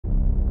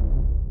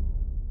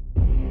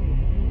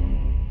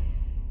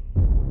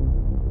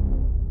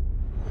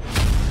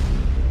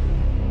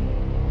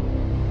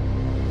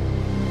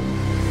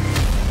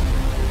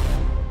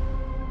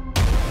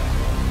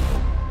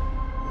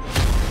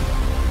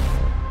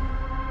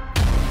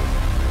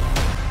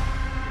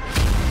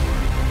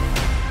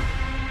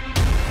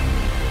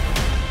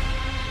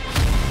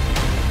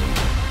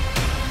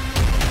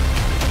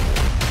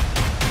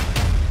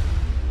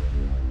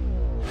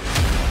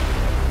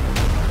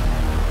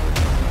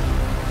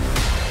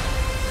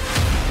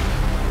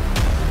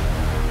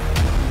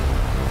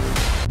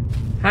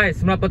Hai,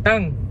 selamat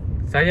petang.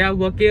 Saya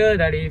wakil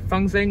dari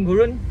Fang Sheng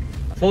Gurun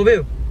 4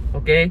 wheel.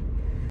 Okay,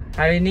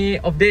 hari ini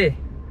off day.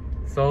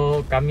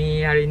 So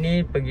kami hari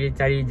ini pergi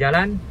cari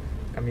jalan.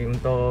 Kami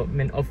untuk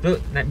main off-road,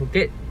 naik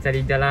bukit,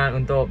 cari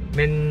jalan untuk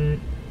main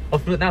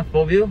off-road lah,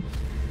 4 wheel.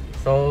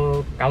 So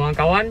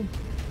kawan-kawan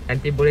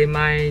nanti boleh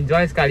main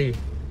joy sekali.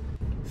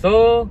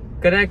 So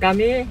kedai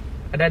kami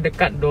ada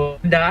dekat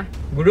Kedah,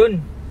 Gurun.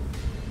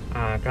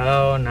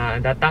 Kalau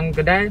nak datang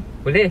kedai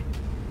boleh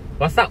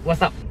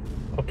WhatsApp.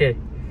 Okay.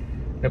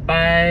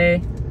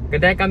 Depan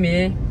kedai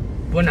kami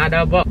pun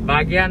ada buat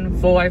bahagian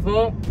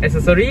 4x4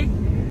 aksesori.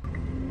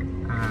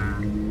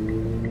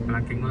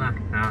 Korang tengok lah.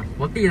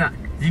 Sporty tak?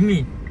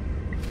 Jimmy.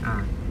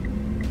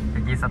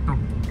 Lagi satu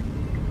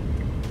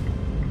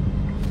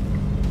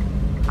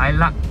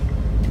Hilux,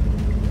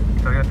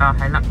 Toyota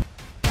Hilux.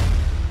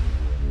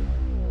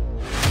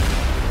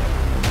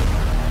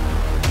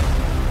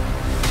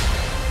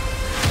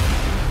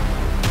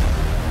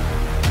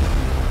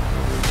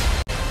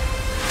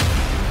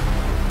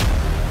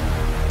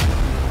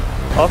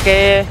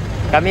 Okey,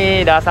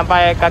 kami dah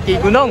sampai kaki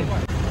gunung.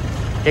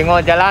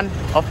 Tengok jalan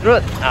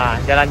off-road.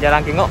 Jalan-jalan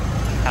tengok.